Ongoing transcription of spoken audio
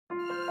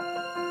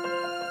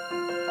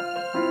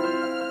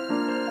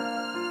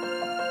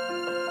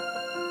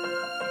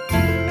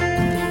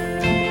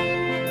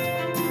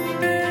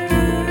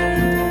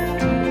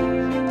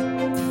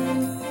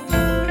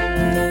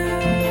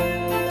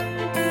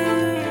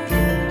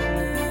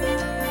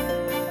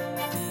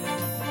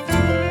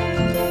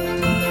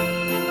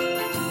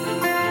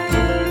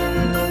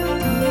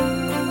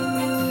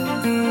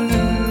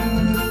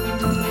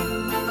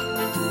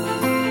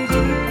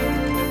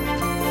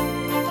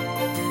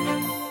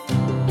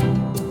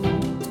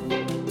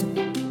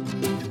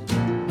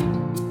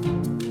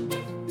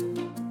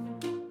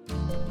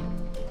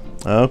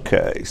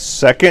Okay,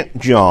 2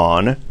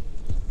 John,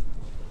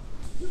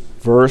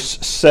 verse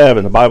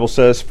 7. The Bible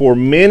says, "For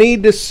many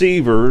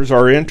deceivers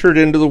are entered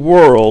into the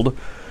world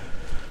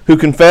who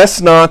confess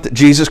not that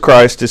Jesus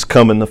Christ is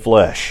come in the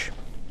flesh."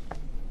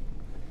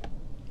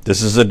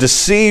 This is a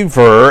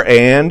deceiver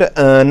and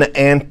an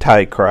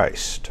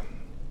antichrist.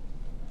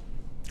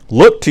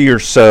 "Look to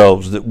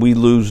yourselves that we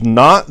lose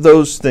not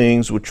those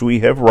things which we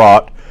have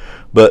wrought,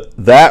 but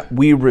that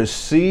we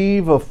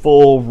receive a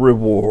full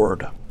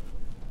reward.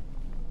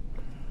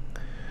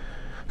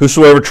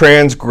 Whosoever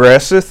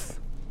transgresseth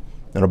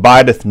and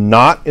abideth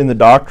not in the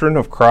doctrine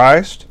of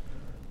Christ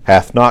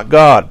hath not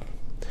God.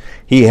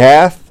 He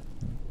hath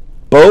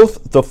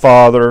both the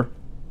Father,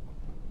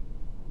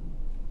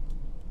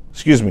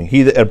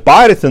 he that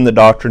abideth in the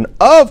doctrine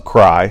of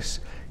Christ,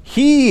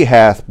 he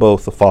hath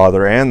both the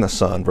Father and the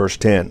Son." Verse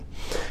 10.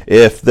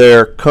 "If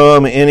there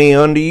come any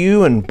unto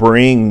you and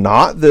bring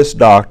not this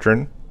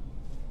doctrine,"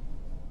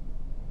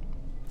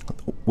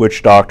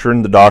 which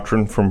doctrine? The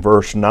doctrine from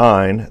verse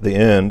 9, the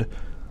end,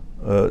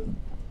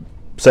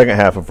 second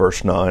half of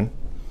verse 9.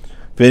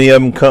 "If any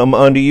of them come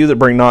unto you that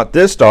bring not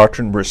this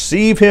doctrine,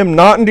 receive him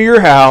not into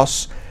your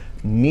house,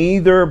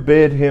 neither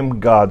bid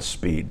him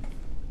Godspeed.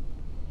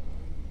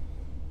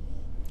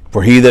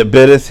 For he that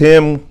biddeth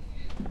him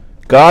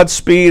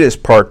Godspeed is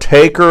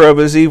partaker of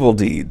his evil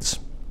deeds.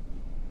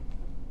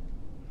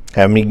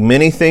 Having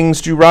many things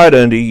to write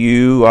unto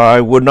you, I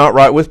would not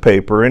write with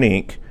paper and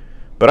ink,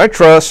 but I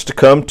trust to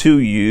come to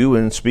you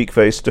and speak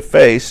face to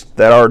face,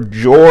 that our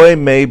joy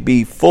may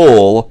be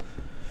full.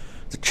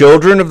 The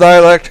children of thy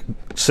elect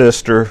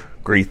sister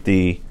greet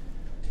thee.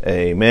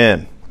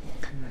 Amen."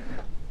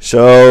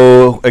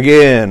 So,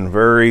 again,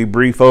 very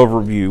brief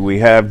overview. We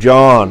have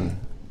John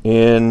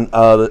in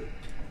and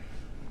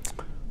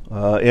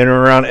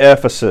around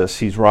Ephesus.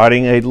 He's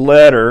writing a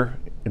letter,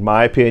 in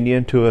my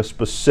opinion, to a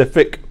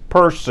specific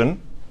person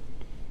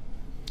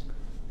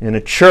in a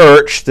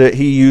church that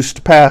he used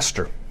to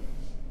pastor.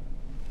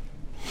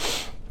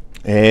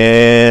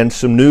 And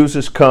some news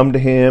has come to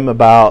him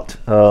about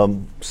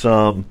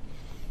some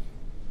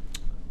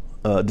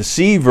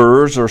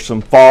deceivers or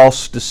some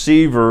false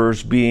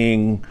deceivers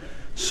being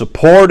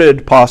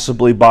supported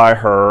possibly by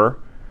her,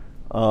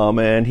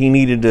 and he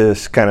needed to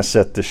kind of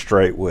set this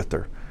straight with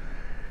her.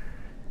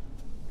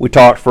 We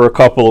talked for a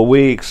couple of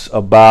weeks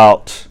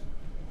about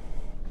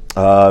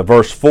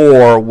verse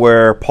 4,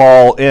 where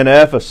Paul in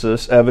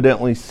Ephesus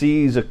evidently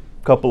sees a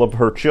couple of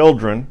her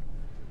children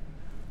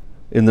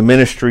in the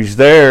ministries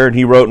there, and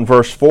he wrote in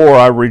verse 4,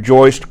 "I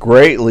rejoiced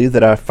greatly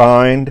that I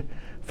found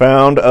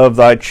of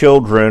thy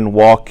children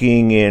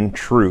walking in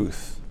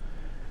truth."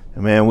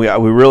 And man, we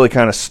really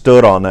kind of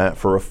stood on that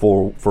for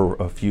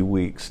a few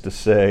weeks to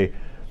say,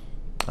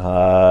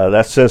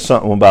 that says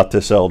something about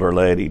this elder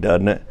lady,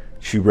 doesn't it?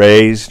 She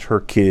raised her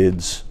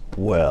kids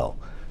well.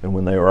 And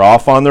when they were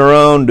off on their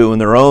own, doing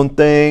their own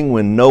thing,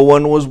 when no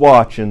one was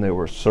watching, they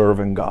were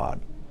serving God.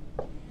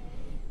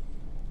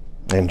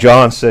 And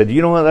John said,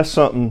 you know what, that's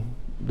something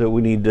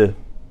that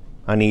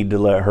I need to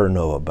let her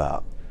know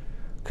about.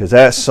 Because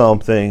that's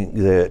something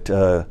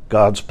that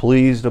God's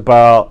pleased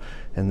about,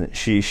 and that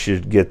she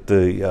should get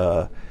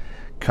the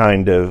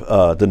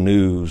the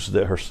news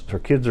that her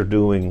kids are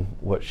doing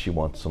what she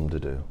wants them to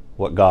do,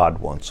 what God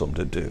wants them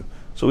to do.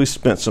 So we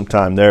spent some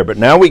time there, but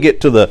now we get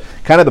to the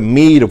kind of the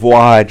meat of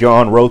why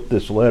John wrote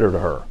this letter to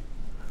her.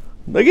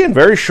 Again,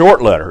 very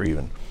short letter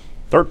even,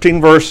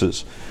 13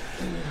 verses.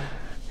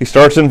 He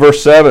starts in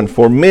verse 7,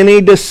 "For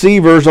many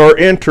deceivers are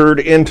entered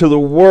into the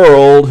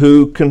world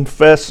who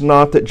confess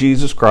not that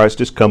Jesus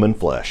Christ is come in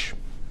flesh."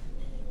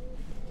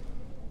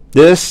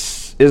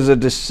 This is a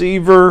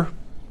deceiver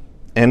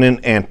and an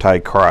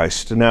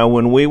antichrist. Now,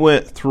 when we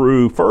went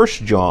through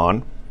 1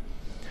 John,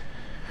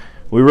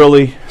 we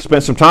really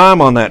spent some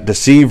time on that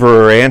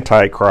deceiver or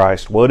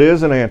antichrist. What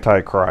is an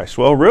antichrist?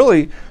 Well,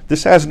 really,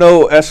 this has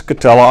no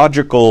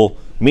eschatological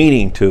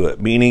meaning to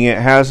it, meaning it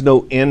has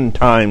no end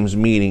times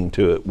meaning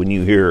to it when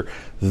you hear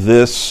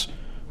this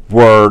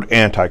word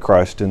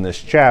antichrist in this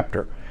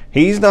chapter.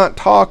 He's not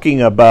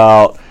talking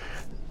about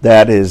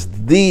that is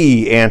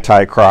the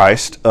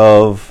antichrist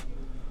of,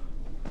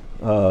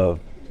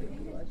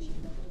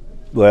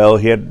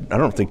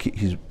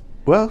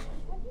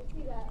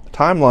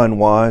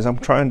 timeline-wise, I'm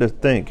trying to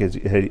think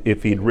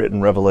if he'd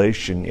written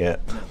Revelation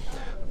yet.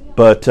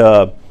 But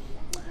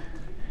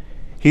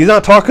he's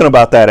not talking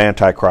about that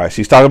Antichrist.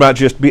 He's talking about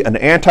just an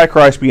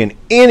Antichrist being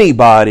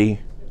anybody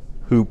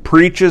who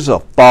preaches a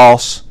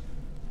false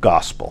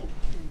gospel.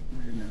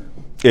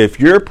 If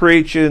you're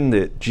preaching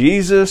that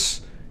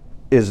Jesus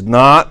is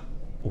not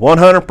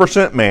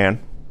 100% man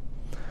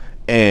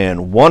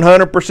and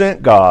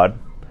 100% God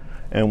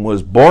and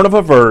was born of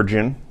a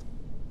virgin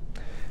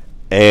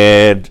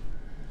and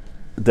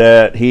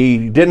that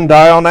he didn't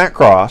die on that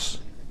cross,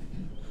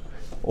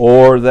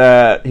 or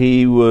that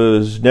he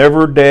was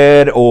never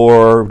dead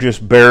or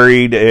just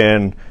buried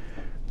and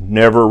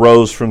never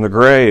rose from the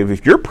grave,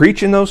 if you're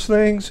preaching those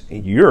things,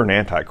 you're an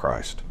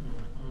antichrist.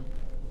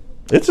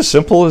 It's as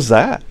simple as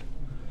that.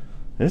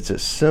 It's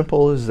as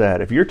simple as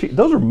that. If you're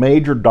those are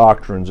major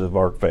doctrines of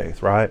our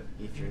faith, right?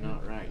 If you're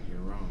not right, you're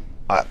wrong.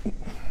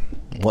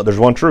 Well, there's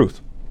one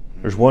truth.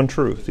 There's one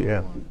truth,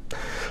 yeah.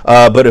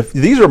 But if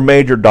these are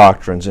major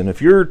doctrines, and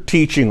if you're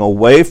teaching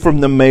away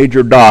from the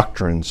major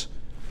doctrines,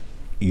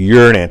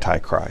 you're an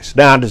antichrist.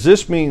 Now, does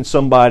this mean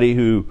somebody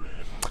who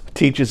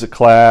teaches a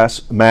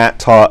class? Matt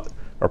taught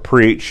or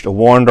preached a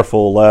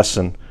wonderful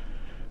lesson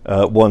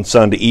one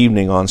Sunday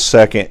evening on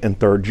 2nd and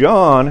 3rd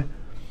John,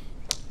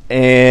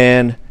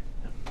 and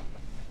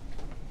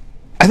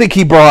I think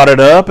he brought it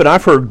up, and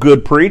I've heard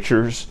good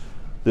preachers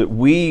that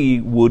we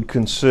would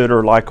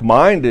consider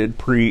like-minded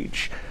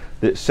preach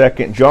that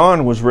 2nd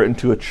John was written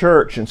to a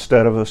church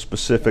instead of a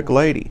specific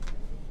lady.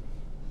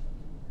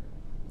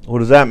 What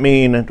does that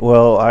mean?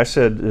 Well, I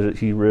said that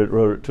he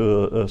wrote it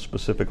to a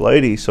specific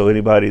lady, so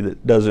anybody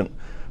that doesn't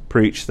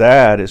preach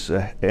that is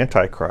an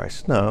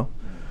antichrist. No,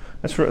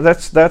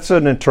 that's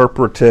an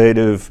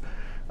interpretative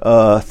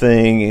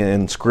thing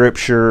in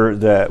Scripture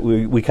that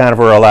we kind of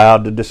are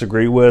allowed to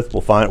disagree with.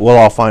 We'll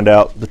all find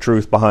out the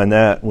truth behind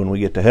that when we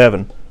get to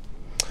heaven.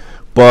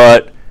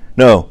 But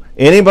no,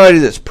 anybody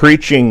that's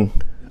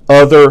preaching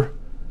other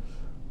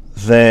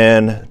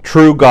than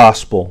true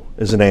gospel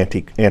is an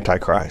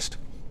antichrist.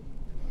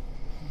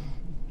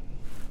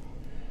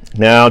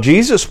 Now,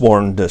 Jesus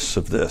warned us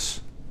of this.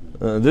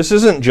 This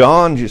isn't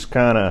John just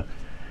kind of,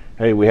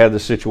 hey, we had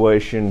this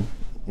situation,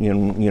 you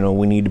know,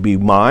 we need to be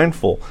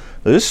mindful.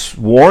 This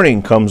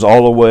warning comes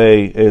all the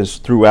way as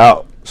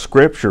throughout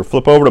Scripture.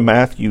 Flip over to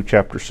Matthew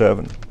chapter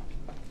 7.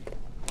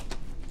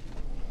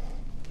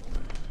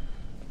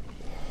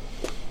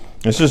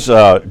 This is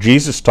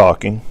Jesus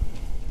talking.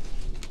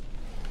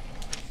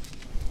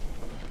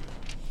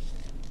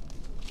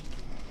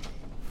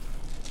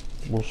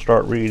 We'll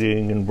start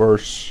reading in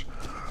verse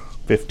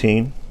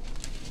 15.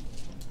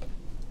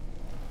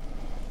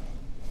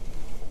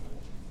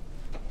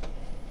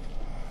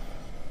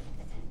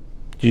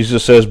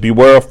 Jesus says,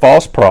 "Beware of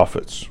false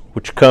prophets,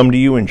 which come to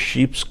you in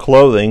sheep's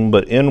clothing,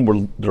 but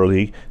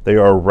inwardly they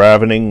are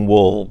ravening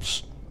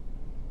wolves.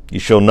 You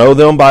shall know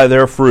them by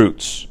their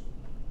fruits.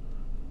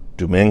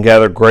 Do men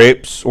gather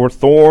grapes or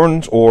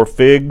thorns, or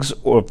figs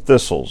or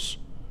thistles?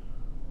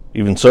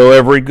 Even so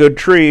every good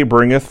tree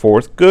bringeth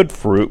forth good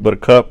fruit, but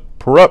a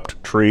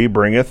corrupt tree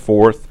bringeth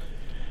forth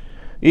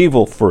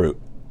evil fruit.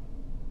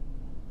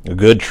 A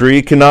good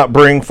tree cannot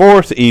bring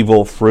forth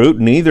evil fruit,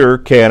 neither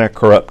can a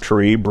corrupt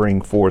tree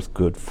bring forth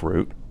good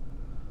fruit.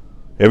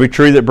 Every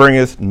tree that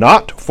bringeth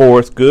not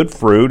forth good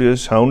fruit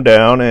is hewn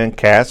down and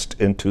cast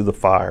into the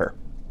fire.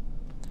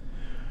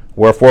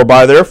 Wherefore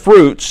by their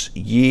fruits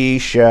ye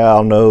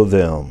shall know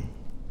them."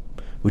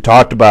 We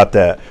talked about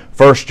that.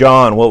 1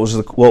 John, what was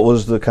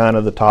the kind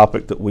of the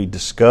topic that we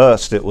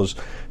discussed? It was,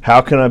 how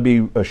can I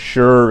be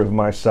assured of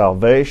my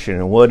salvation?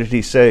 And what did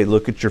he say?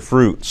 Look at your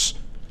fruits.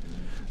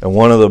 And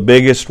one of the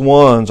biggest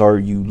ones, are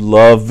you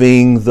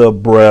loving the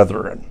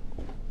brethren?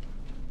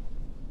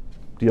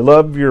 Do you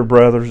love your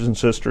brothers and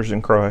sisters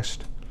in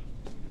Christ?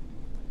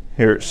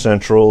 Here at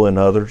Central and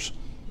others.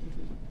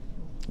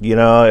 You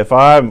know, if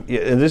I'm,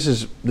 this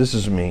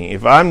is me.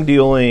 If I'm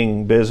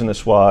dealing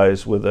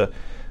business-wise with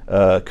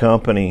a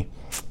company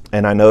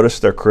and I notice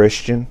they're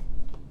Christian,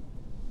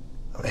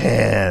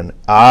 man,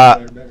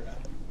 You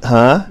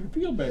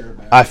feel better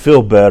about it. I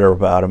feel better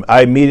about them.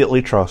 I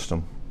immediately trust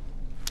them.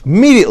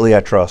 Immediately I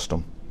trust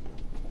them.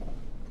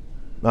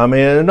 I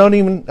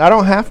mean, I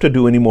don't have to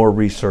do any more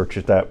research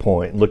at that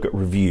point and look at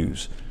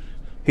reviews.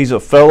 He's a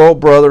fellow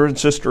brother and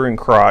sister in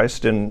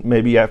Christ, and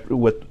maybe after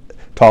with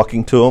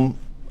talking to him,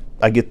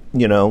 I get,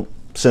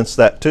 sense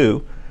that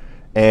too.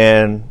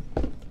 And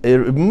it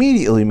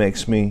immediately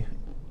makes me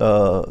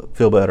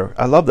feel better.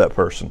 I love that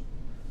person.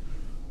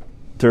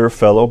 They're a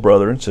fellow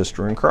brother and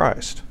sister in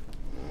Christ.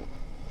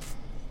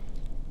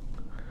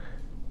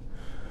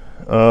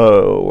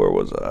 Where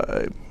was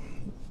I?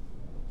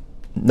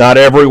 "Not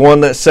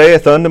everyone that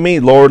saith unto me,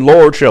 Lord,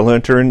 Lord, shall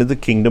enter into the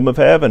kingdom of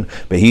heaven,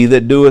 but he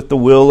that doeth the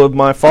will of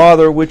my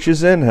Father which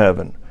is in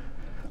heaven.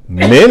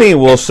 Many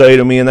will say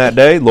to me in that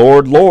day,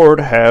 Lord, Lord,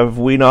 have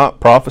we not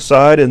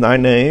prophesied in thy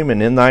name,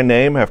 and in thy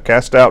name have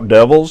cast out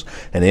devils,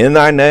 and in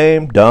thy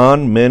name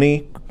done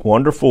many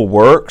wonderful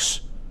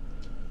works?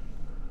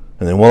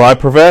 And then will I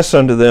profess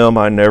unto them,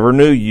 I never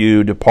knew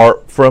you.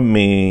 Depart from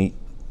me,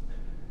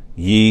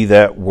 ye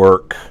that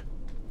work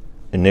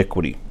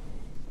iniquity."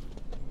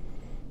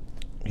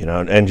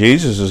 And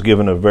Jesus has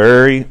given a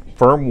very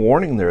firm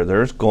warning there.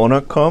 There's going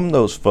to come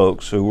those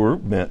folks who were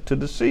meant to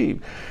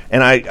deceive.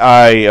 And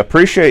I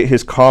appreciate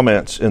his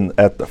comments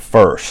at the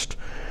first.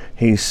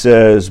 He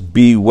says,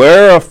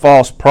 "Beware of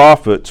false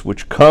prophets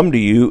which come to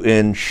you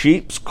in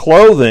sheep's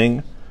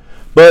clothing,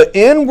 but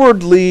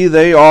inwardly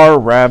they are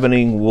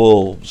ravening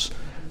wolves."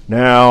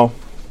 Now,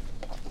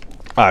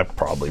 I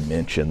probably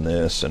mentioned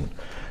this, and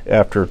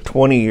after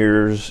 20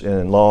 years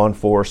in law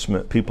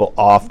enforcement, people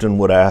often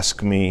would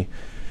ask me,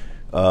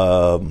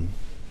 they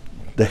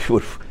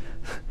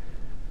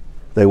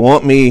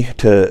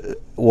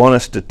want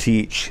us to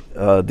teach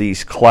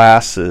these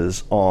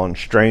classes on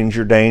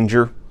stranger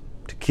danger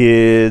to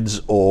kids,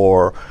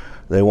 or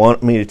They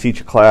want me to teach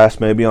a class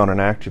maybe on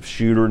an active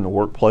shooter in the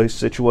workplace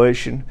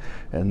situation,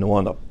 and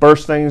one of the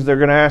first things they're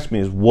going to ask me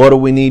is, what do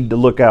we need to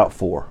look out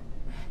for?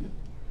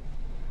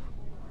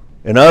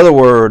 In other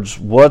words,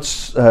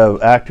 what's an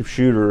active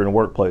shooter in a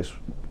workplace?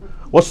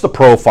 What's the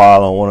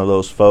profile on one of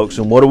those folks,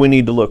 and what do we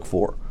need to look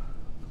for?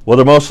 Well,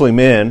 they're mostly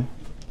men,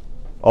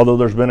 although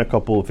there's been a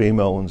couple of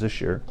female ones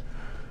this year.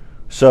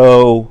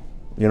 So,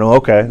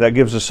 okay, that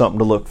gives us something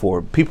to look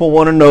for. People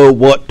want to know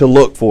what to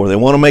look for. They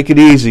want to make it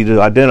easy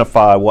to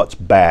identify what's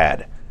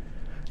bad.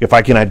 If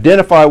I can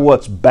identify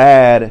what's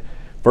bad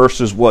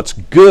versus what's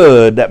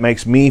good, that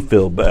makes me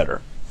feel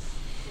better.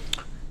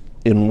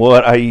 And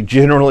what I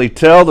generally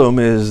tell them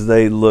is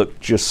they look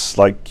just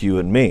like you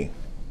and me.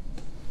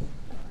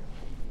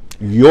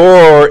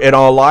 You're, in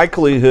all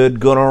likelihood,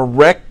 going to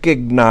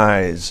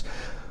recognize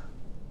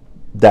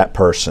that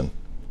person.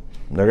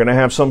 They're going to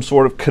have some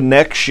sort of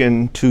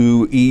connection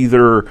to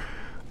either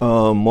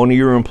one of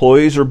your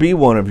employees or be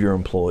one of your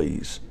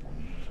employees.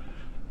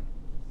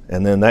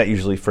 And then that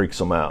usually freaks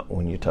them out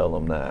when you tell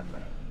them that.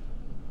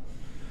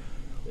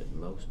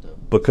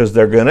 Because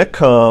they're going to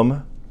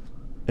come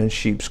in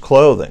sheep's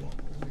clothing.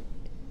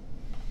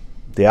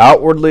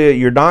 Outwardly,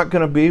 you're not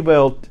going to be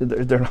able to,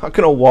 they're not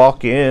going to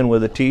walk in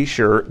with a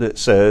t-shirt that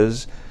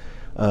says,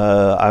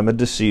 I'm a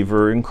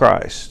deceiver in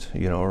Christ,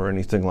 or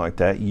anything like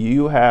that.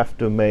 You have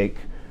to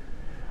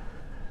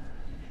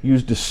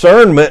use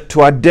discernment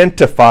to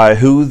identify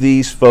who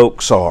these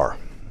folks are.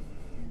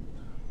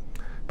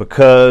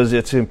 Because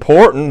it's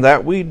important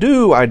that we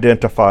do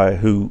identify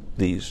who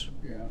these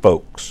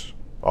folks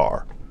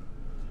are.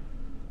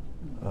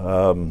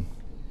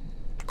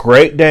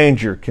 Great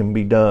danger can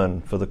be done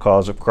for the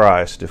cause of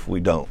Christ if we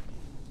don't.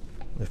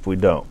 This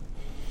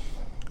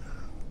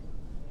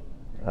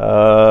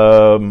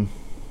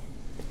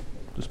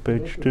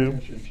page 2.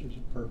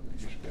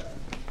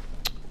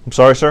 I'm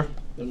sorry, sir?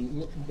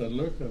 The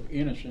look of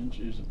innocence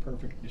is a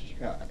perfect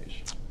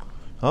disguise.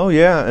 Oh,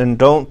 yeah, and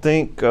don't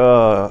think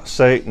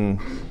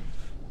Satan,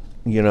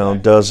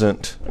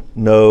 doesn't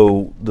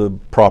know the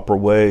proper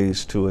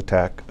ways to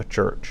attack a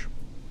church.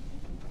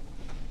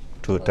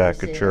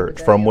 Attack a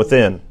church from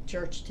within.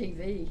 Church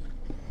TV.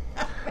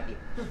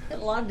 A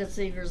lot of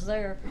deceivers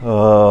there.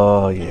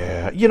 Oh,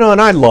 yeah. And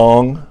I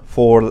long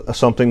for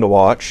something to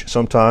watch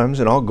sometimes,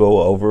 and I'll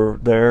go over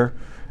there,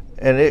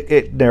 and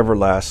it never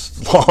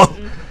lasts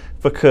long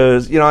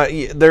because,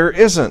 there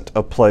isn't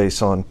a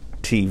place on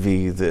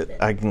TV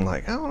that I can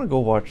I want to go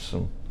watch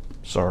some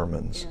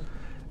sermons.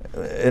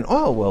 Yeah.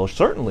 And,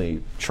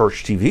 certainly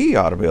Church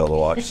TV ought to be able to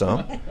watch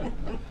some. At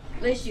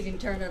least you can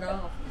turn it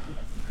off.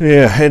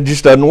 Yeah, it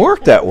just doesn't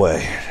work that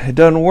way.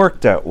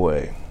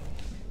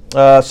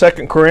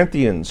 2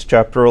 Corinthians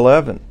chapter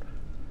 11.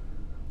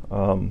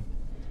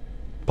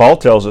 Paul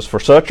tells us, for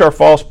such are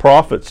false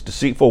prophets,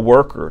 deceitful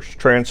workers,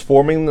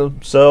 transforming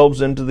themselves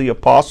into the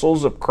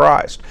apostles of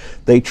Christ.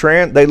 They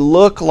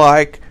look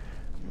like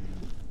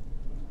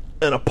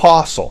an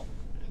apostle.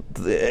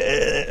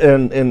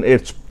 And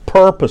it's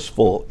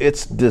purposeful.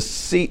 It's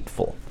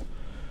deceitful.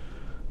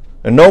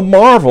 And no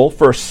marvel,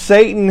 for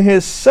Satan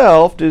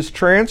himself is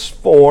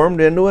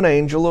transformed into an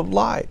angel of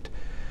light.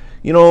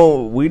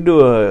 We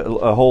do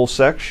a whole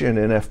section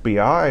in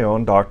FBI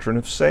on doctrine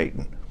of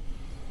Satan.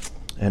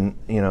 And,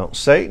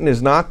 Satan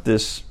is not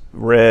this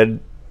red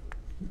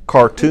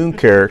cartoon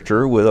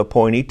character with a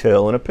pointy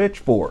tail and a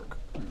pitchfork.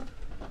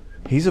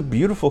 He's a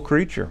beautiful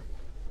creature.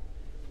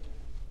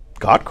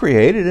 God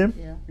created him.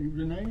 Yeah. He was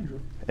an angel.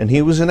 And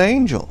he was an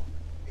angel.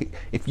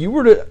 If you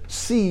were to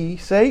see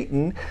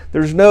Satan,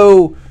 there's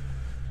no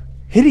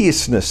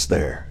hideousness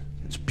there.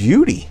 It's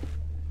beauty.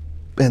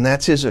 And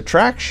that's his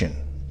attraction.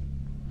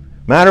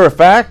 Matter of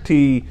fact,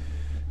 he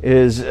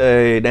is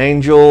an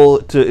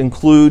angel to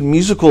include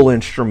musical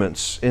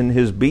instruments in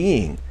his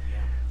being.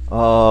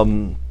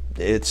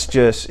 It's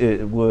just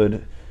it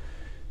would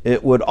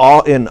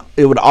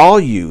awe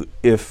you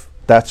if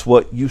that's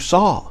what you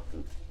saw.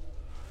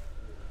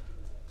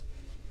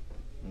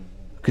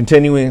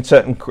 Continuing in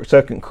 2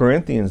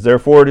 Corinthians,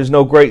 therefore it is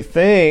no great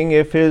thing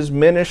if his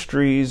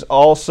ministers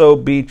also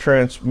be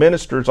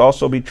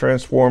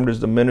transformed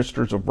as the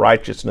ministers of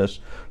righteousness,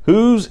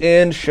 whose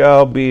end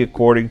shall be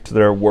according to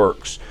their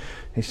works.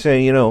 He's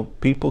saying,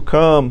 people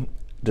come,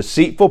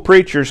 deceitful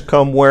preachers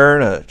come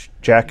wearing a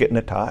jacket and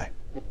a tie.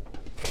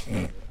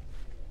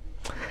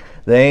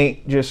 They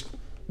ain't just,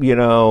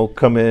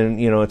 come in,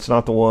 it's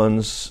not the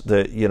ones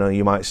that,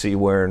 you might see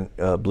wearing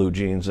blue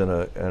jeans and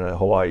a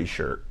Hawaii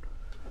shirt.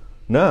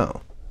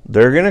 No,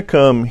 they're going to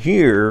come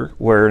here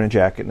wearing a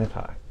jacket and a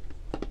tie.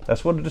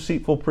 That's what a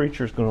deceitful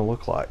preacher is going to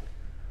look like.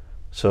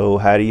 So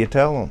how do you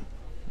tell them?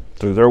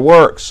 Through their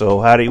works.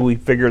 So how do we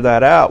figure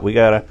that out? We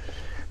gotta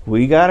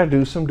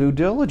do some due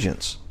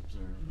diligence.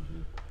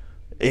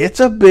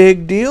 It's a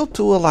big deal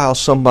to allow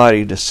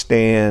somebody to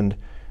stand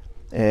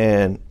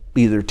and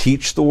either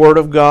teach the Word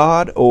of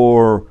God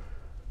or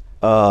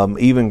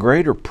even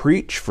greater,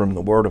 preach from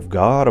the Word of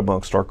God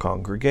amongst our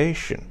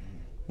congregation.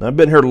 I've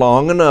been here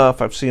long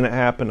enough. I've seen it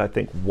happen, I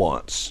think,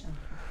 once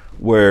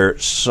where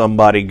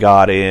somebody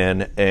got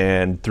in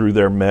and through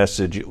their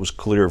message it was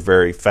clear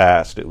very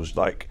fast. It was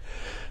like,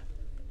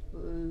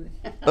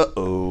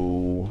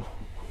 uh-oh.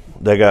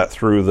 They got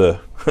through the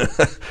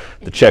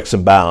the checks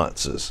and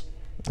balances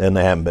and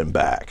they haven't been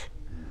back.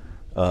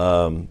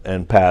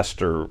 And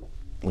Pastor,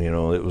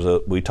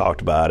 we talked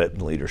about it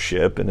in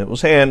leadership and it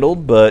was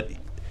handled, but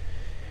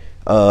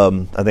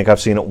I think I've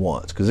seen it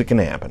once because it can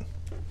happen.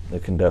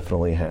 It can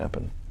definitely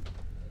happen.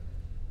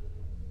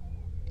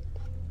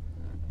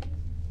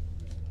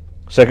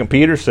 2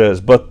 Peter says,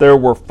 "But there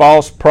were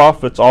false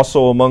prophets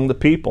also among the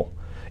people,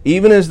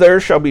 even as there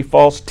shall be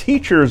false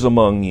teachers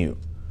among you,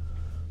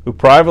 who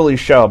privately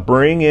shall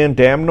bring in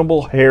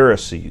damnable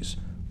heresies."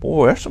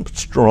 Boy, that's some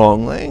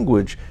strong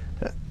language.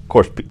 Of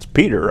course, it's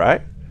Peter,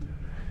 right?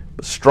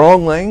 But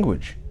strong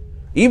language.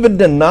 "Even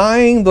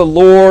denying the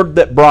Lord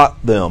that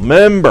brought them."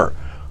 Remember,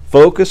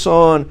 focus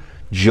on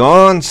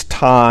John's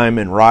time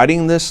in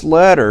writing this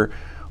letter.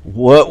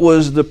 What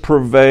was the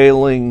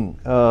prevailing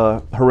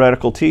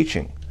heretical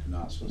teaching?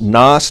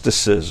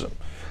 Gnosticism.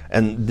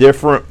 And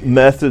different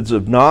methods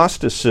of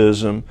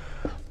Gnosticism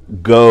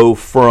go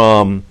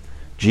from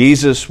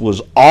Jesus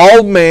was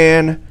all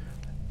man,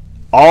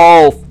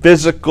 all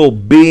physical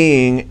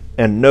being,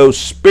 and no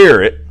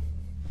spirit,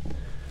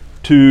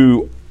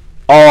 to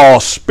all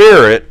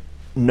spirit,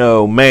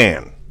 no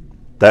man.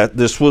 That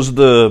this was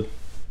the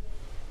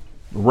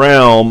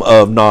realm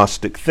of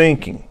Gnostic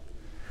thinking.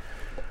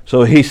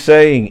 So he's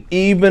saying,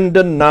 even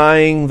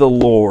denying the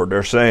Lord,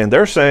 they're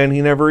saying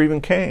he never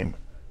even came.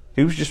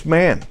 He was just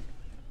man.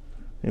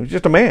 He was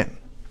just a man.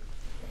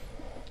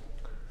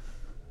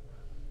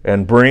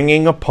 And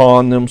bringing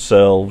upon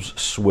themselves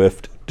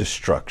swift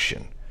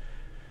destruction.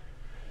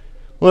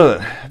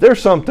 Well,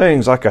 there's some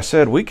things, like I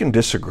said, we can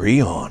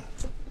disagree on.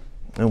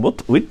 And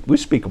we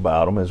speak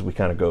about them as we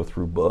kind of go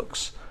through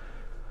books.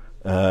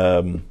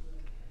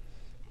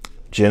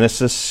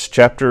 Genesis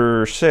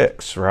chapter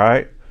 6,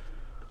 right?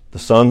 The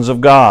sons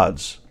of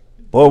gods.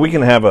 Boy, we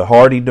can have a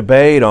hearty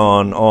debate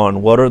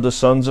on what are the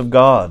sons of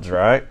gods,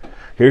 right?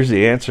 Here's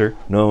the answer.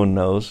 No one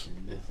knows.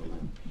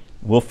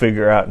 We'll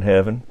figure out in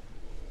heaven.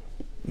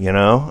 We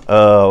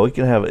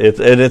can have it,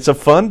 and it's a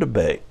fun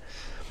debate.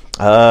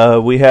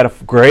 We had a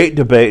great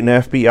debate in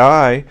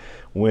FBI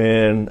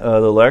when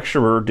the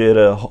lecturer did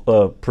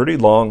a pretty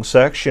long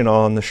section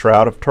on the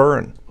Shroud of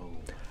Turin.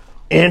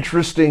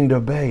 Interesting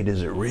debate.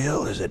 Is it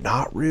real? Is it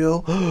not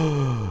real?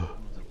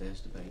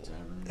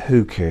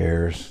 Who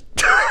cares?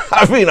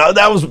 I mean,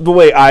 that was the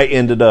way I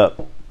ended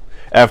up.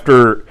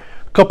 After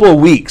a couple of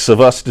weeks of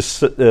us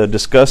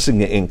discussing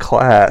it in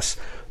class,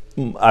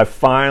 I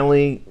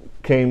finally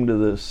came to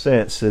the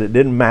sense that it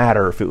didn't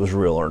matter if it was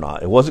real or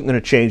not. It wasn't going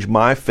to change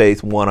my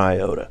faith one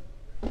iota.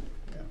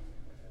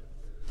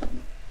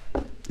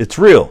 It's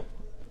real.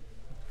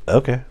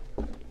 Okay.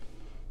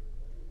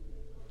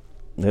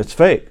 It's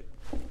fake.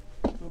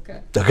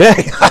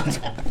 Okay.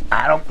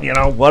 I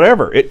don't,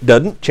 whatever. It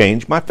doesn't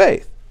change my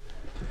faith.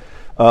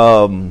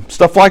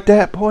 Stuff like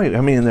that. Boy,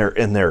 I mean,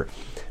 they're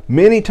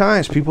many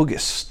times people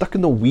get stuck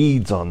in the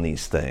weeds on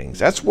these things.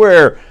 That's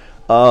where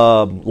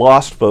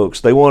lost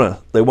folks, they want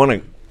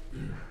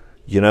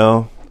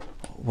to,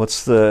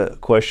 what's the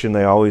question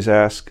they always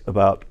ask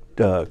about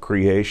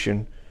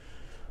creation?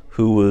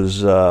 Who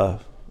was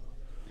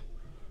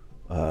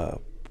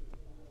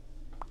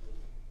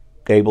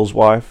Abel's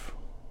wife?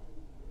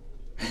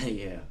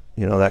 Yeah.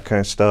 That kind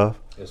of stuff.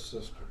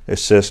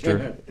 His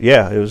sister.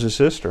 Yeah. Yeah, it was his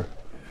sister.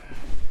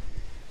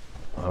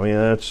 I mean,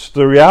 that's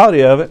the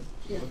reality of it.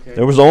 Yeah. Okay.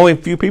 There was only a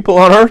few people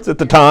on earth at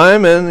the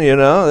time, and they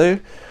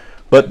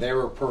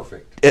were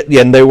perfect.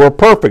 And they were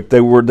perfect.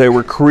 They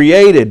were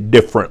created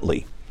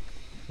differently.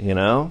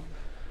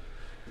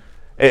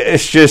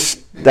 It's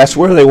just that's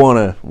where they want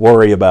to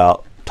worry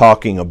about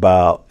talking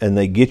about, and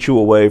they get you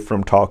away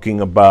from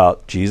talking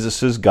about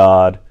Jesus is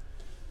God,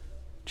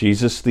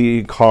 Jesus the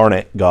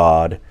incarnate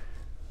God.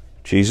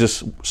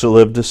 Jesus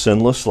lived a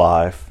sinless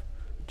life.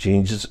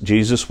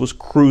 Jesus was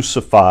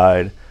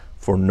crucified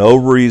for no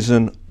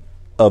reason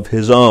of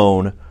his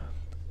own,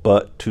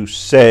 but to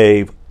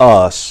save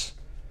us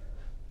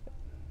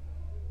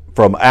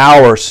from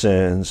our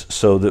sins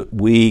so that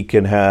we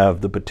can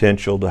have the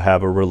potential to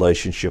have a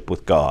relationship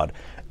with God.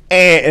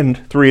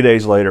 And 3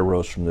 days later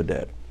rose from the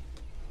dead.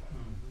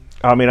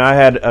 I mean, I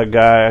had a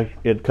guy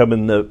had come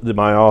in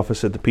my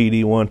office at the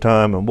PD one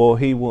time, and boy,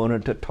 he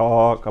wanted to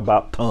talk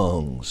about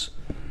tongues.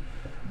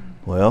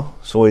 Well,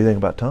 so what do you think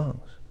about tongues?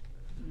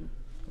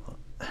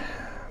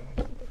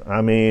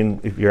 I mean,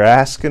 if you're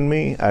asking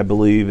me, I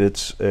believe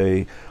it's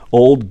a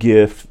old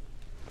gift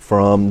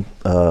from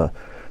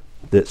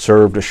that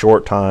served a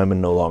short time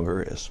and no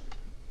longer is.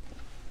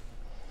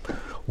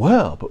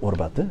 Well, but what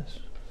about this?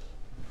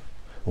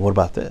 And what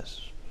about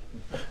this?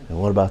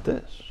 And what about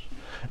this?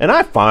 And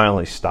I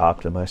finally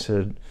stopped him. I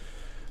said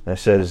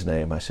his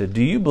name. I said,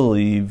 "Do you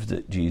believe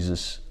that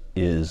Jesus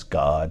is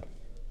God?"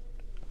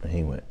 And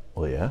he went,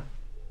 "Well, yeah."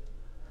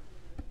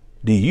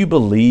 "Do you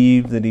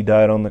believe that he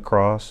died on the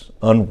cross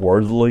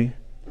unworthily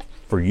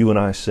for you and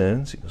I's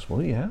sins?" He goes,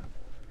 "Well, yeah."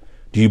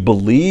 Do you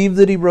believe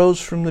that he rose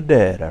from the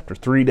dead after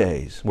 3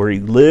 days, where he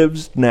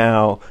lives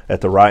now at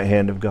the right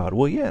hand of God?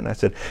 Well, yeah. And I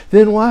said,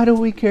 then why do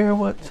we care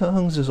what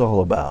tongues is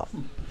all about?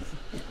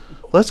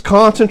 Let's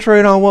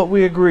concentrate on what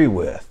we agree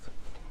with,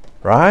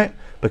 right?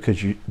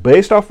 Because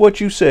based off what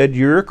you said,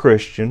 you're a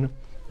Christian,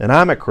 and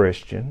I'm a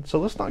Christian, so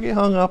let's not get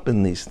hung up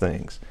in these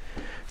things.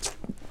 It's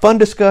fun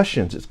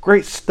discussions. It's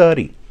great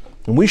study.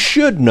 And we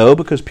should know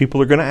because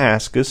people are going to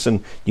ask us,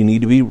 and you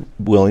need to be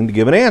willing to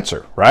give an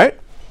answer, right?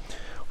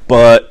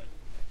 But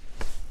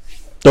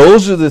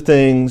those are the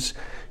things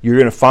you're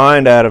going to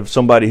find out of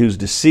somebody who's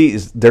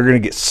deceived. They're going to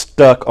get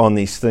stuck on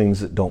these things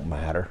that don't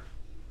matter.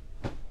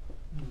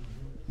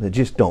 They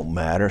just don't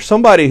matter.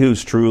 Somebody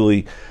who's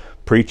truly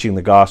preaching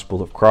the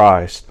gospel of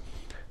Christ,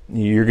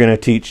 you're going to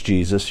teach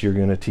Jesus. You're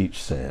going to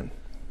teach sin.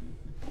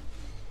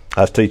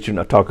 I was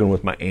talking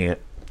with my aunt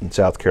in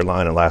South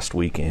Carolina last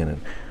weekend,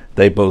 and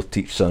they both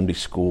teach Sunday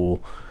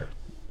school.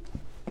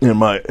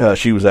 And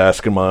she was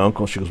asking my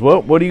uncle. She goes,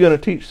 "Well, what are you going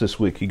to teach this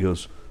week?" He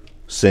goes,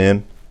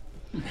 "Sin."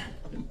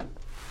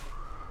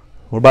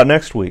 What about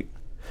next week?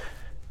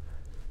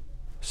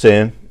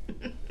 Sin.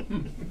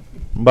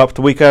 About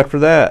the week after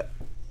that?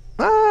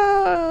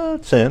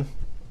 Sin.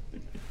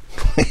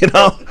 You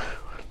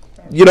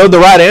know, the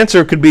right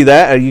answer could be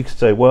that. You could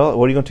say, well,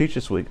 what are you going to teach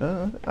this week?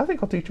 I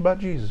think I'll teach about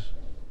Jesus.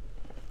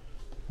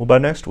 What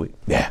about next week?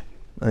 Yeah,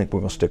 I think we're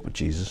going to stick with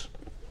Jesus.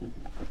 The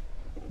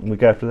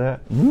week after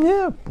that?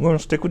 Yeah, we're going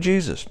to stick with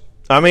Jesus.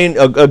 I mean,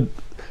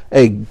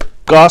 a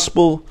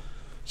gospel...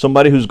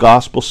 Somebody who's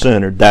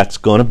gospel-centered, that's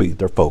going to be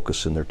their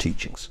focus in their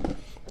teachings.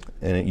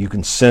 And you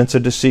can sense a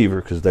deceiver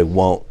because they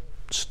won't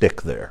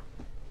stick there.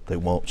 They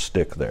won't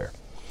stick there.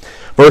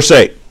 Verse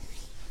 8.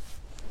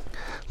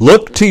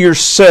 Look to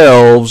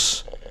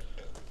yourselves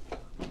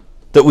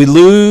that we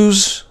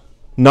lose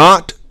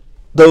not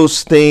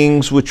those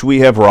things which we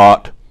have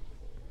wrought,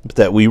 but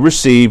that we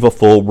receive a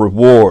full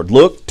reward.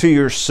 Look to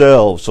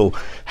yourselves. So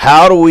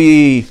how do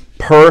we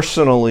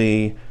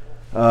personally...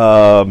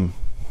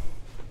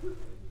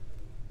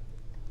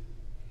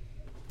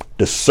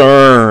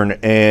 discern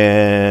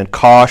and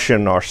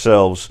caution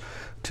ourselves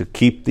to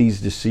keep these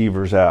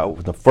deceivers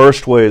out? The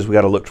first way is we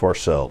got to look to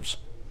ourselves.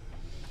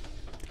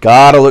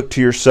 Got to look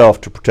to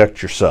yourself to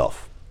protect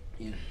yourself.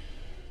 Yeah.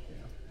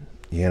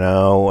 You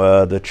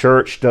know, the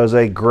church does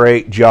a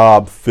great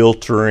job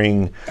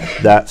filtering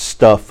that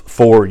stuff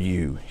for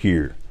you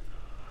here.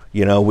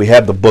 You know, we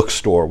have the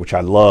bookstore, which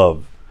I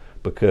love,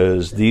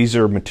 because these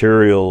are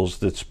materials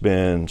that's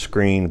been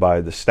screened by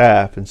the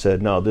staff and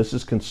said, no, this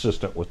is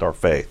consistent with our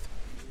faith.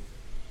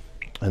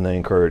 And they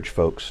encourage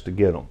folks to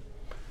get them.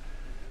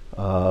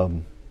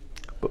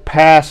 But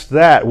past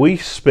that, we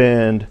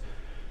spend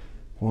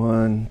 3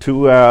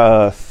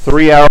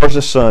 hours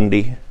a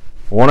Sunday,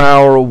 1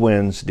 hour a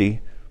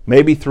Wednesday,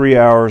 maybe 3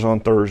 hours on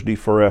Thursday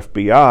for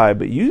FBI,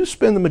 but you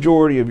spend the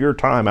majority of your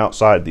time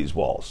outside these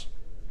walls.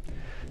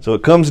 So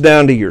it comes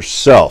down to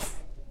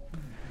yourself.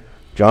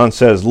 John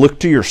says, look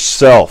to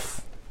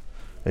yourself,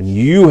 and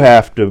you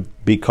have to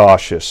be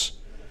cautious.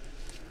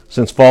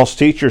 Since false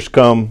teachers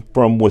come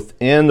from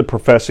within the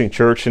professing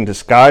church and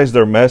disguise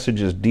their message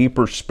as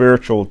deeper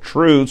spiritual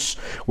truths,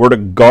 we're to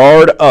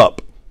guard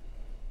up,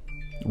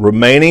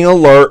 remaining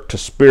alert to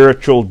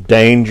spiritual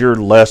danger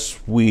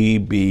lest we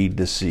be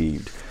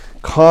deceived.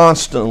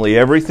 Constantly,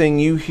 everything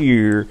you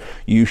hear,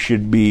 you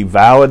should be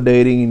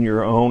validating in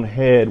your own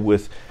head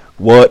with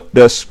what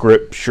does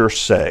Scripture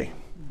say.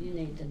 You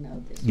need to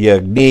know this. You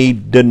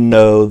need to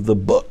know the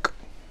book.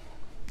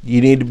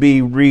 You need to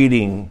be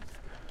reading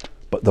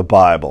the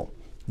Bible.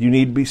 You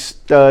need to be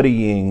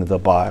studying the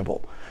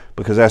Bible,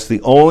 because that's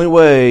the only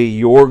way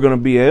you're going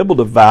to be able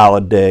to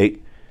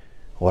validate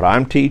what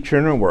I'm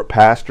teaching or what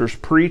pastor's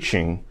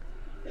preaching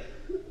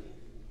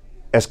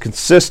as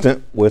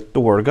consistent with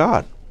the Word of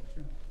God.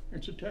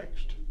 It's a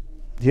text.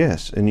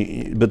 Yes,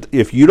 but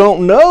if you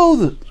don't know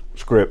the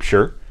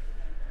Scripture,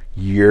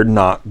 you're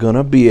not going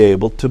to be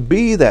able to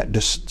be that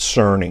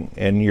discerning,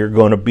 and you're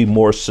going to be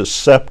more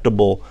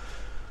susceptible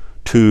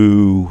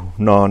to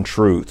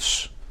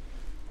non-truths.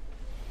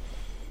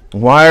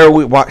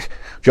 Why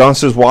John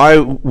says why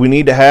we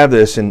need to have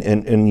this,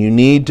 and you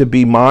need to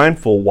be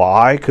mindful.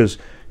 Why? Because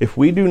if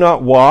we do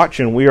not watch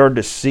and we are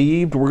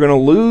deceived, we're going to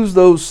lose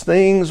those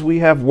things we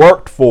have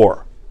worked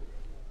for.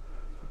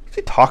 What's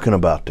he talking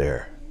about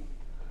there?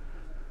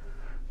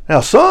 Now,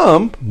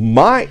 some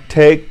might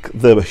take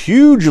the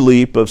huge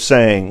leap of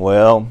saying,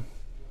 well,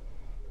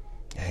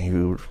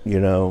 you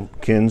know,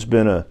 Ken's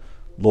been a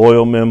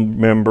loyal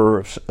member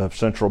of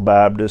Central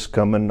Baptist,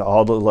 coming to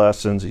all the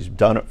lessons. He's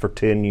done it for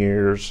 10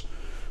 years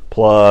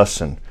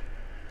plus,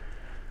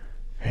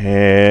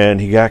 and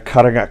he got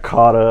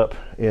caught up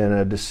in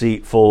a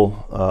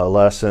deceitful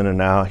lesson, and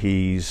now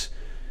he's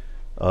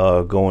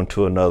going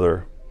to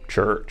another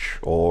church,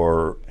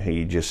 or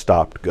he just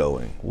stopped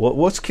going.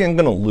 What's Ken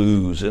going to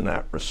lose in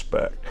that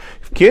respect?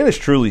 If Ken is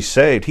truly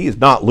saved, he is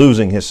not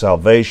losing his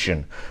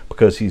salvation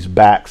because he's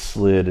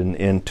backslid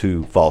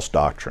into false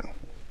doctrine.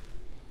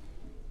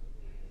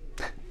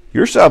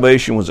 Your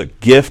salvation was a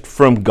gift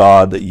from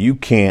God that you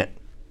can't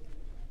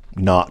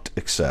not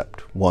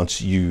accept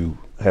once you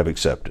have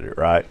accepted it,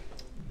 right?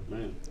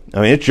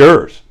 I mean, it's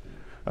yours.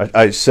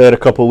 I said a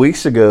couple of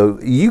weeks ago,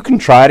 you can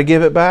try to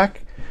give it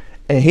back,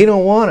 and he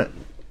don't want it.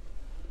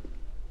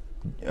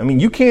 I mean,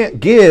 you can't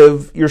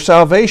give your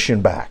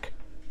salvation back.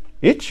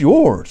 It's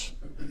yours.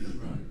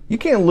 You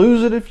can't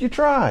lose it if you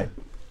try.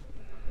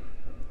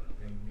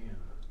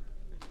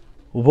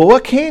 Well, but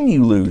what can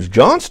you lose?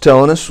 John's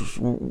telling us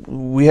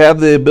we have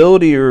the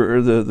ability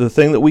or the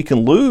thing that we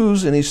can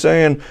lose, and he's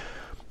saying,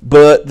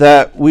 but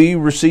that we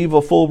receive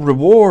a full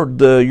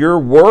reward. Your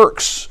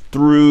works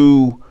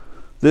through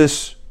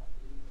this,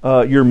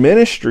 your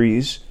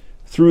ministries,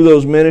 through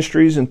those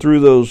ministries and through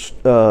those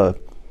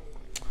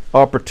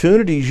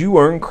opportunities, you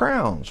earn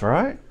crowns,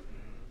 right?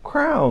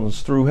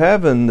 Crowns through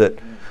heaven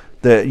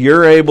that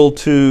you're able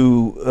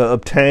to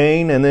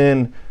obtain and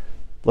then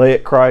lay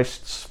at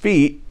Christ's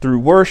feet through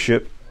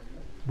worship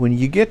when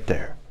you get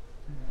there.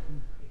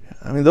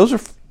 I mean, those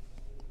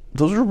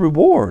are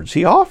rewards.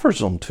 He offers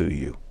them to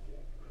you.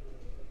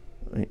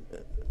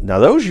 Now,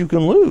 those you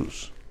can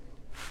lose.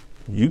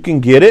 You can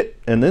get it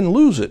and then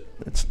lose it.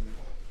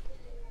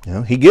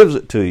 He gives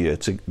it to you.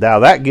 Now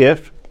that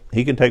gift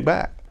he can take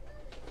back.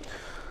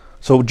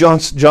 So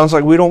John's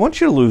like, we don't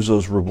want you to lose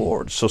those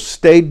rewards. So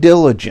stay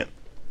diligent.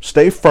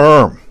 Stay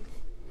firm.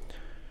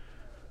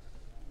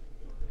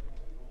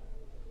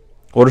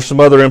 What are some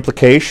other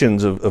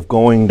implications of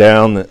going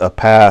down a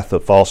path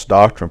of false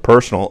doctrine?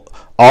 Personal,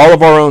 all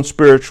of our own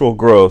spiritual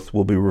growth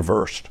will be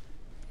reversed.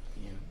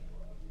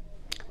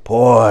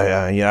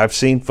 Boy, I've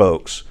seen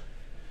folks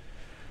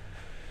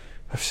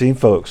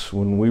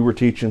when we were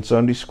teaching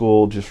Sunday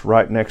school just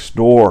right next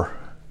door.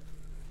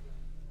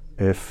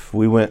 If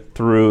we went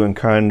through and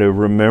kind of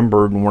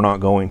remembered, and we're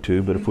not going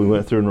to, but if we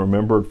went through and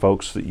remembered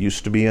folks that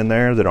used to be in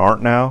there that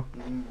aren't now,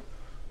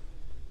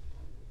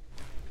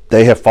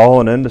 they have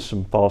fallen into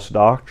some false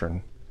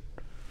doctrine.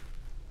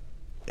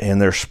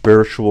 And their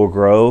spiritual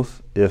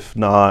growth, if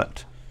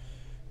not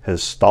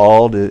has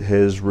stalled, it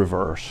has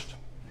reversed.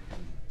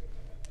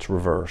 It's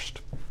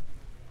reversed.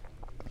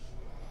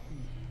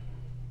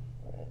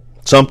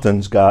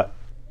 Something's got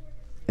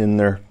in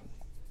their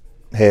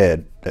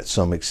head to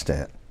some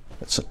extent.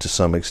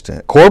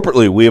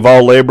 Corporately, we have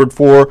all labored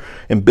for,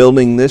 and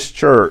building this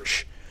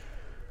church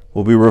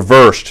will be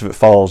reversed if it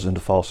falls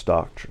into false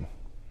doctrine.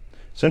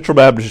 Central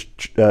Baptist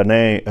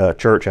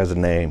Church has a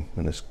name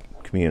in this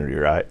community,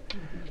 right?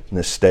 In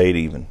this state,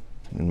 even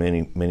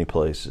in many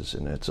places,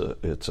 and it's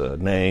a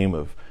name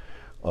of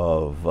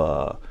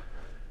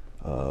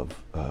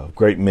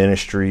great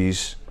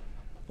ministries,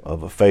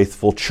 of a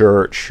faithful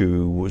church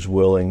who was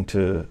willing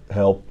to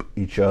help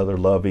each other,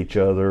 love each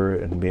other,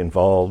 and be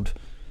involved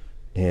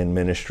in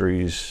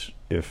ministries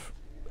if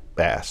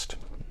asked.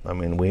 I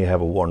mean, we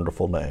have a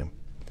wonderful name.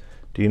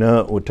 Do you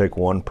know it would take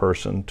one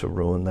person to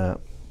ruin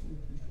that?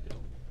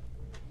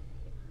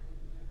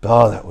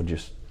 Oh, that would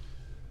just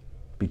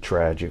be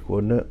tragic,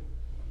 wouldn't it?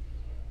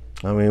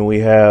 I mean,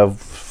 we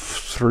have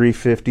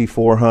 350,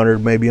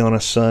 400 maybe on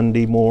a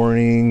Sunday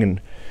morning,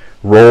 and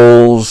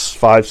rolls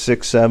 500,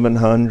 600,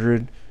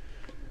 700,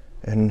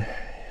 and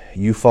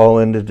you fall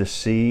into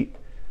deceit,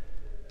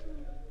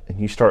 and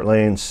you start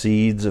laying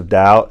seeds of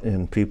doubt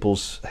in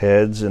people's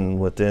heads, and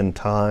within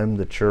time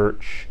the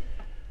church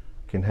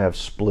can have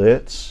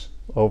splits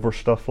over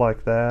stuff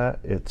like that.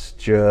 It's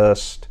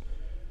just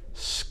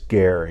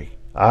scary.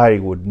 I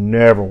would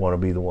never want to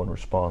be the one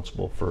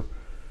responsible for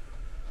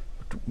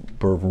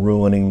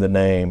ruining the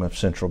name of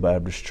Central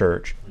Baptist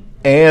Church,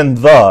 and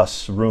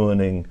thus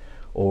ruining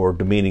or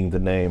demeaning the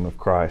name of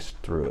Christ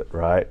through it,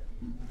 right?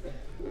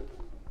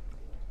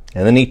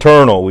 And then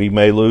eternal, we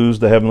may lose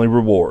the heavenly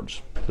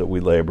rewards that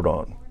we labored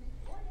on.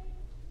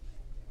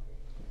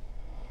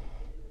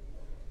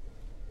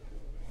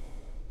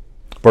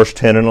 Verse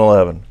 10 and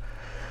 11.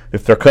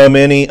 If there come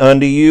any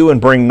unto you and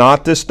bring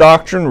not this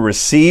doctrine,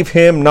 receive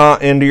him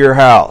not into your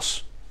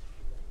house.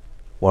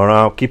 Well,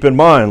 now keep in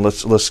mind,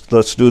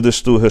 let's do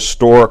this through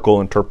historical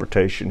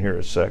interpretation here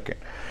a second.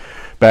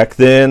 Back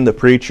then, the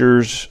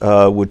preachers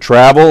would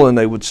travel and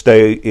they would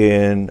stay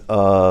in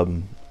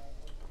other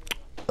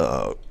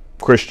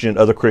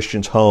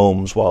Christians'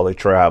 homes while they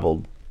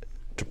traveled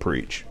to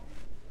preach.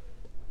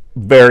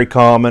 Very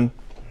common,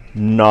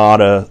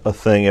 not a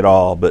thing at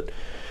all, but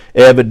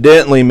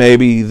evidently,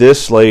 maybe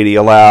this lady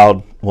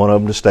allowed one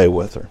of them to stay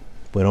with her.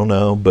 We don't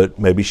know, but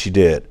maybe she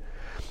did.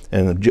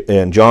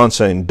 And John's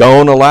saying,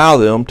 don't allow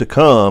them to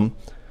come.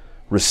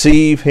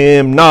 Receive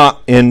him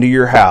not into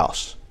your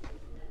house.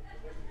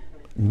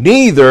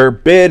 Neither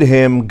bid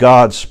him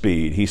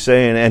Godspeed. He's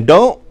saying, and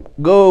don't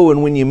go,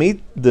 and when you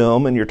meet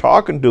them and you're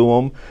talking to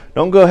them,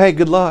 don't go, hey,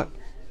 good luck.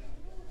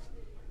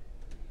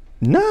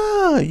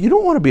 No, you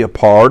don't want to be a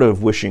part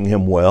of wishing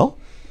him well.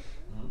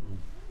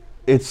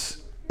 It's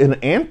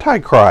an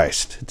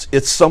antichrist.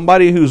 It's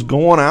somebody who's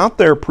going out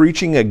there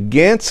preaching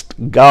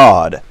against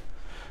God.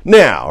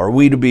 Now, are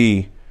we to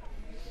be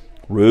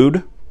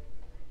rude?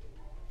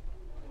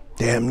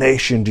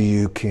 Damnation to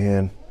you,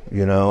 Ken.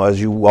 You know,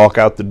 as you walk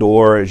out the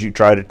door, as you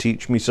try to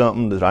teach me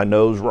something that I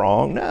know is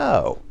wrong.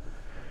 No.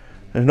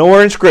 And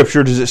nowhere in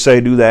Scripture does it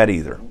say do that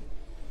either.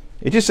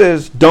 It just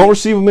says don't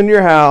receive them into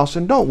your house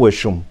and don't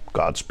wish them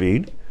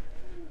Godspeed.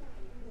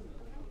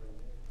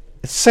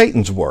 It's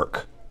Satan's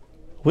work.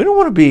 I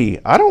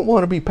don't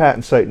want to be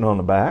patting Satan on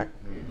the back.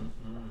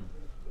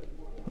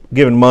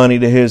 Giving money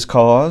to his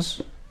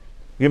cause.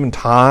 Giving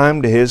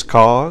time to his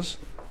cause.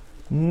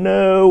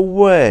 No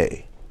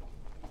way.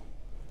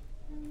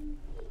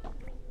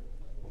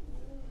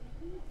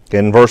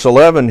 In verse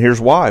 11,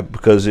 here's why.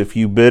 Because if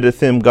you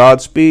biddeth him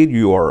Godspeed,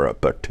 you are a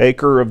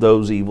partaker of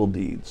those evil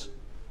deeds.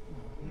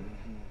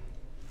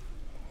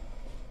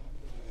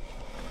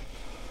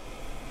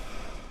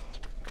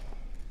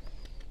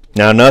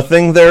 Now,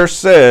 nothing there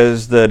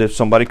says that if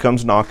somebody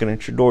comes knocking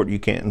at your door, you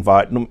can't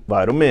invite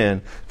them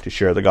in to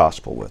share the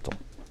gospel with them.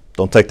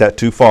 Don't take that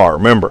too far.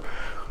 Remember,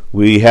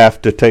 we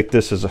have to take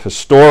this as a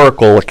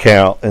historical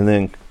account and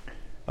then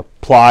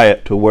apply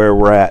it to where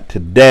we're at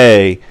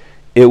today.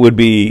 It would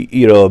be,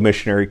 a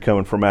missionary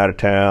coming from out of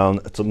town.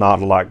 It's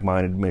not a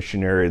like-minded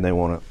missionary, and they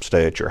want to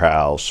stay at your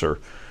house or,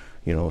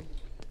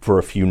 for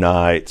a few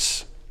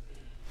nights.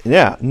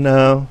 Yeah,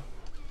 no,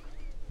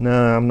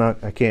 I'm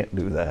not. I can't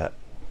do that.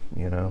 So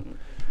would it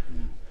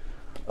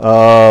be like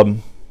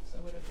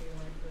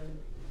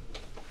the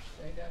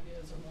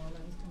JWs or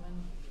Mormons come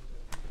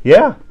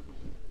in?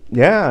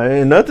 Yeah,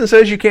 and nothing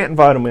says you can't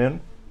invite them in.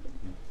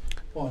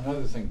 Well,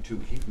 another thing too,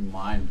 keep in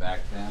mind back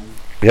then,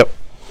 Yep.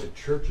 the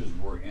churches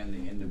were in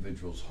the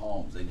individuals'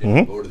 homes. They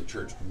didn't go to the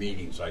church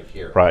meetings like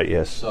here. Right,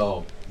 yes.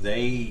 So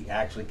they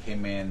actually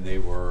came in, they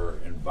were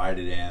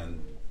invited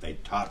in, they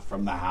taught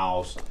from the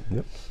house.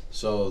 Yep.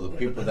 So the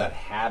people that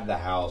had the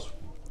house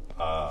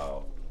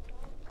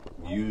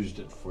used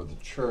it for the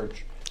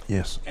church.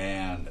 Yes.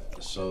 And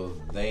so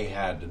they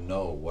had to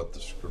know what the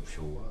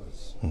scripture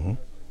was. Mm-hmm.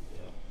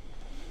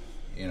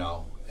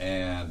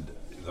 And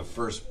the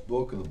first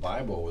book of the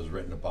Bible was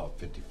written about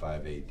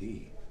 55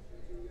 A.D.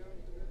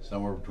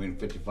 Somewhere between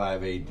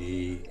 55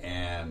 A.D.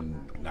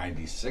 and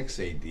 96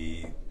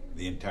 A.D.,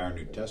 the entire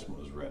New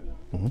Testament was written.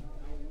 Mm-hmm.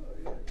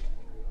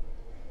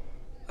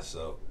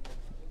 So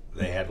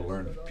they had to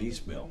learn to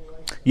piecemeal.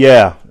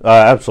 Yeah,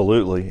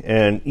 absolutely.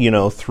 And,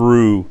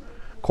 through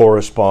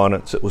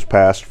correspondence that was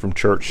passed from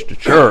church to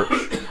church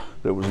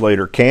that was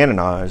later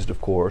canonized,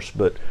 of course.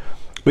 But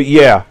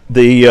yeah,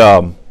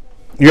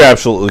 you're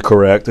absolutely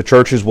correct.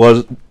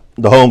 The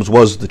homes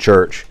was the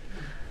church.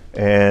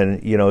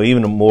 And,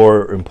 even a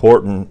more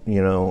important,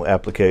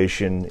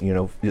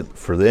 application,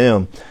 for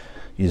them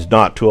is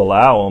not to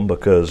allow them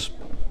because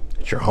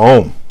it's your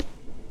home.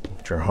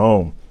 It's your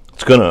home.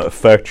 It's going to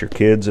affect your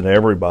kids and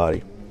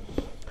everybody.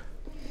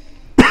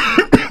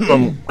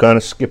 I'm kind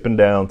of skipping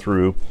down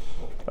through.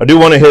 I do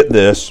want to hit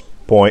this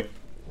point.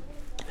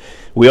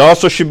 We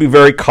also should be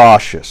very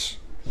cautious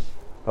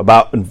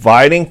about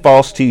inviting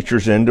false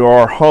teachers into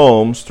our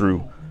homes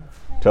through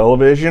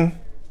television,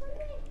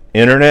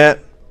 internet,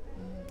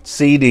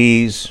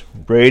 CDs,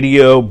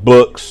 radio,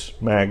 books,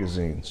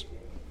 magazines.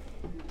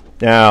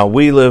 Now,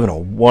 we live in a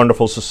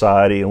wonderful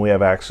society and we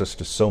have access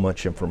to so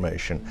much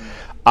information.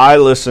 I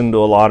listen to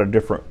a lot of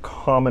different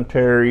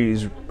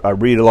commentaries. I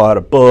read a lot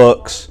of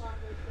books.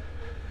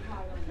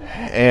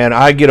 And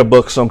I get a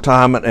book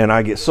sometime and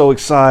I get so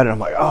excited. I'm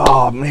like,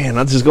 oh man,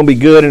 this is going to be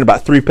good. And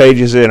about 3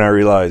 pages in, I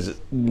realize, it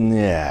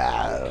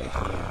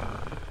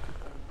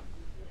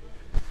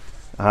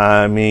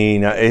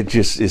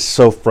just is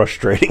so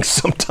frustrating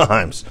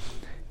sometimes.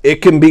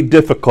 It can be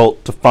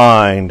difficult to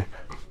find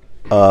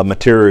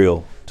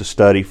material to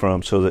study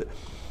from so that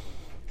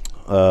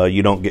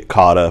you don't get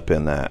caught up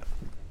in that.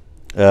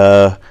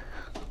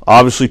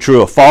 Obviously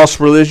true of false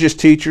religious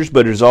teachers,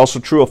 but it is also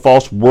true of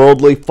false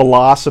worldly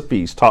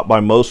philosophies taught by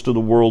most of the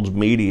world's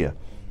media.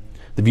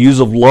 The views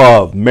of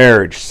love,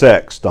 marriage,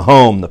 sex, the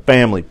home, the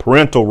family,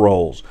 parental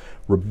roles,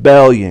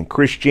 rebellion,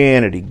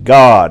 Christianity,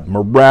 God,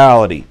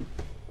 morality,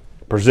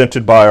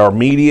 presented by our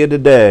media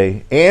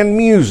today and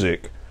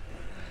music,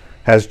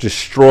 has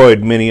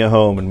destroyed many a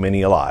home and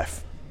many a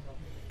life.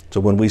 So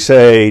when we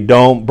say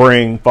don't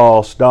bring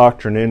false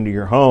doctrine into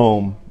your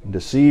home,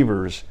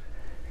 deceivers,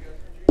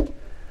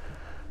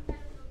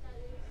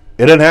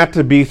 it doesn't have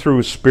to be through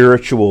a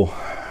spiritual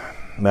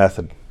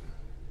method.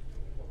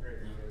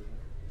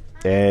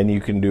 And you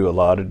can do a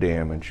lot of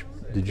damage.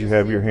 Did you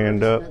have your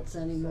hand up?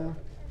 Anymore.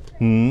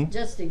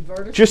 Just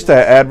advertisements. Just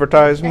that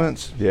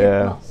advertisements?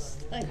 Yeah.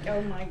 Like,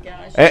 oh my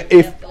gosh.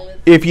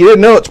 If you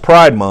didn't know, it's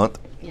Pride Month.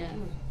 Yeah.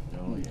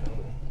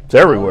 It's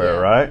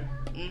everywhere, right?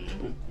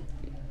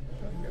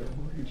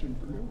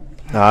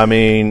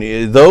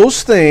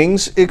 Those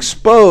things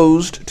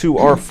exposed to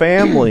our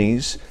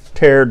families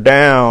tear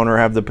down or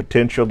have the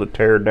potential to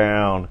tear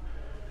down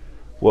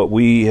what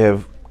we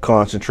have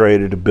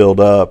concentrated to build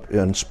up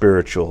in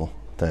spiritual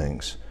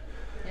things.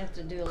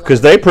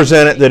 Because they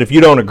present it that if you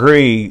don't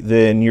agree,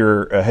 then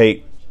you're a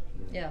hate.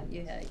 Yeah,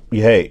 you hate.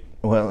 You hate.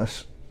 Well,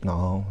 that's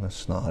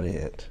not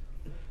it.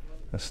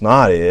 That's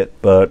not it.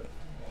 But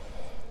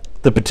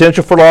the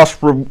potential for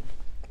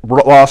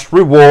lost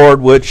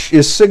reward, which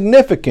is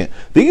significant.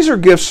 These are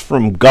gifts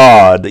from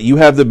God that you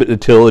have the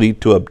ability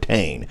to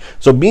obtain.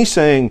 So me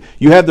saying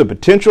you have the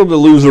potential to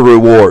lose a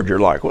reward, you're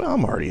like, well,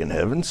 I'm already in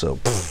heaven, so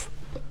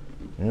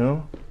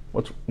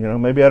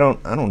maybe I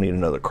don't need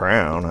another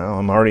crown.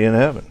 I'm already in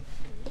heaven.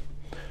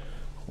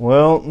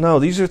 Well, no,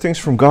 these are things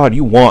from God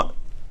you want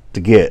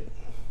to get.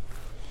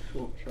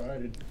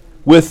 Short-sighted.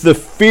 With the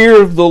fear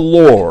of the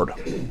Lord,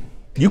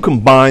 you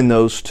combine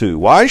those two.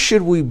 Why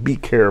should we be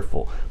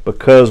careful?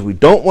 Because we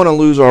don't want to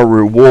lose our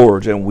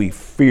rewards and we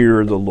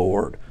fear the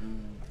Lord.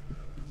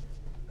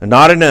 And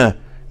not in an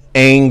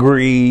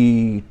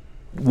angry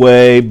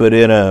way, but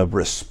in a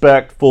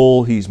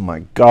respectful, He's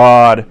my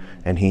God,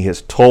 and He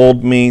has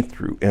told me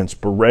through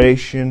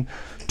inspiration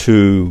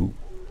to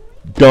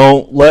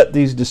don't let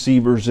these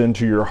deceivers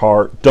into your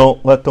heart.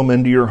 Don't let them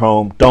into your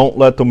home. Don't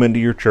let them into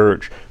your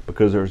church,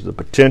 because there's the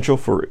potential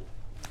for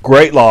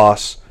great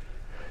loss.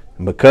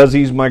 And because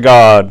He's my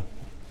God,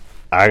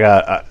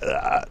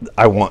 I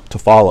want to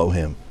follow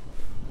Him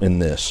in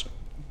this.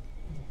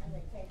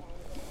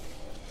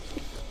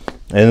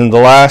 And then the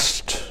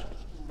last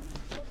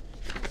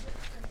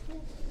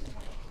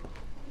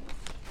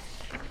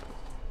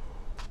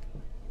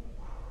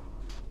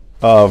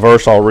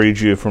verse I'll read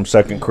you from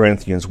 2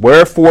 Corinthians.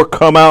 Wherefore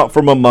come out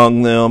from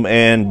among them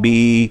and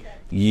be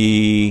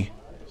ye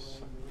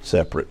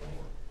separate.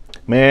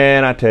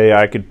 Man, I tell you,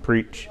 I could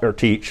preach or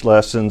teach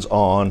lessons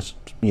on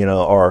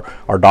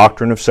our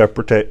doctrine of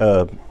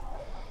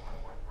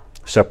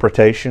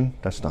separation.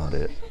 That's not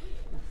it.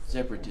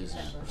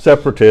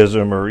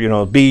 Separatism,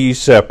 or be ye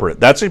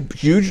separate. That's a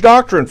huge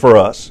doctrine for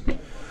us,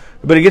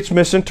 but it gets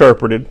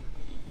misinterpreted.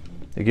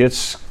 It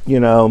gets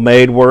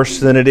made worse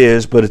than it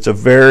is, but it's a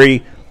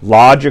very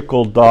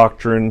logical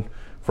doctrine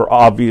for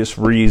obvious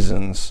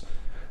reasons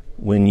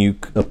when you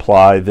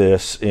apply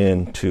this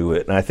into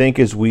it. And I think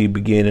as we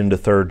begin into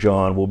 3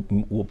 John,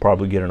 we'll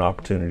probably get an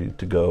opportunity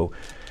to go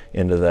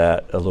into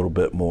that a little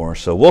bit more.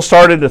 So we'll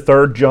start into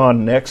 3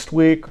 John next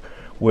week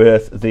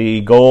with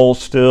the goal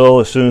still,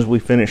 as soon as we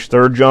finish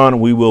 3 John,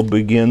 we will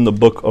begin the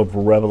book of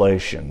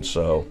Revelation.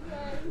 So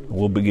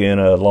we'll begin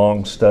a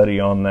long study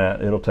on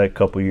that. It'll take a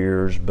couple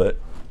years, but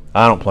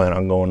I don't plan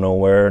on going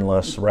nowhere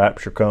unless the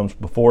rapture comes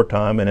before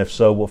time, and if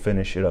so, we'll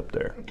finish it up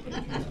there.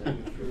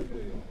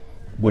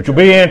 Which will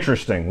be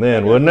interesting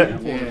then, wouldn't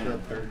it? Yeah.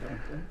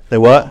 They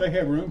what? They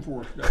have room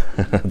for us.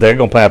 They're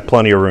going to have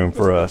plenty of room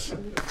for us.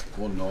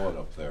 We'll know it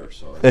up there.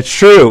 So It's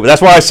true.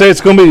 That's why I say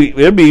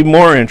it'll be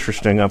more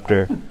interesting up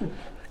there.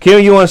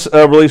 Kim, you want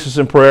to release us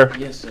in prayer?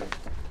 Yes, sir.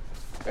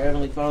 Our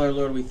Heavenly Father,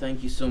 Lord, we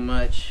thank you so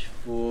much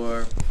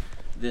for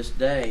this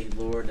day,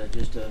 Lord.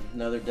 Just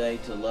another day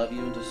to love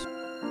you and to